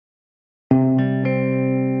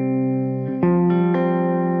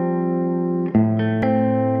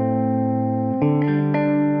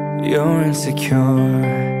You're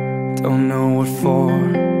insecure, don't know what for.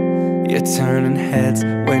 You're turning heads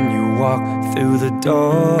when you walk through the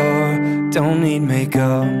door. Don't need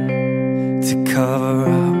makeup to cover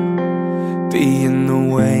up. Being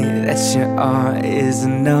the way that you are is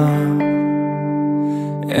enough.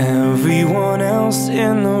 Everyone else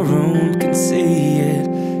in the room can see it,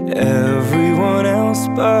 everyone else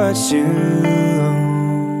but you.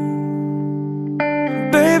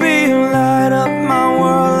 Baby, you light up my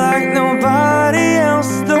world like nobody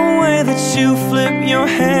else. The way that you flip your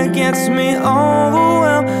hair gets me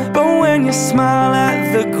overwhelmed. But when you smile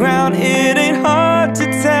at the ground, it ain't hard to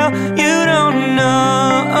tell. You don't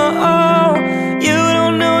know, you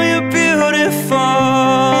don't know you're beautiful.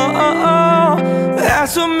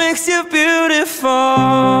 That's what makes you beautiful.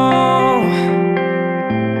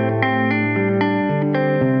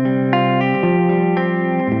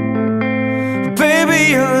 Baby,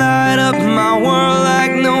 you light up my world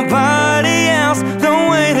like nobody else. The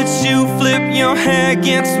way that you flip your hair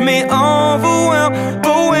gets me overwhelmed.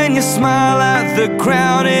 But when you smile at the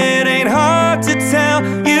crowd, it ain't hard to tell.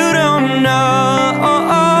 You don't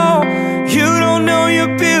know, you don't know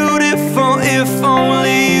you're beautiful. If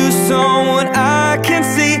only you saw what I can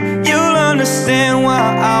see, you'll understand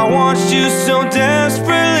why I want you so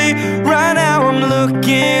desperately. Right now I'm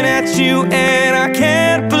looking at you and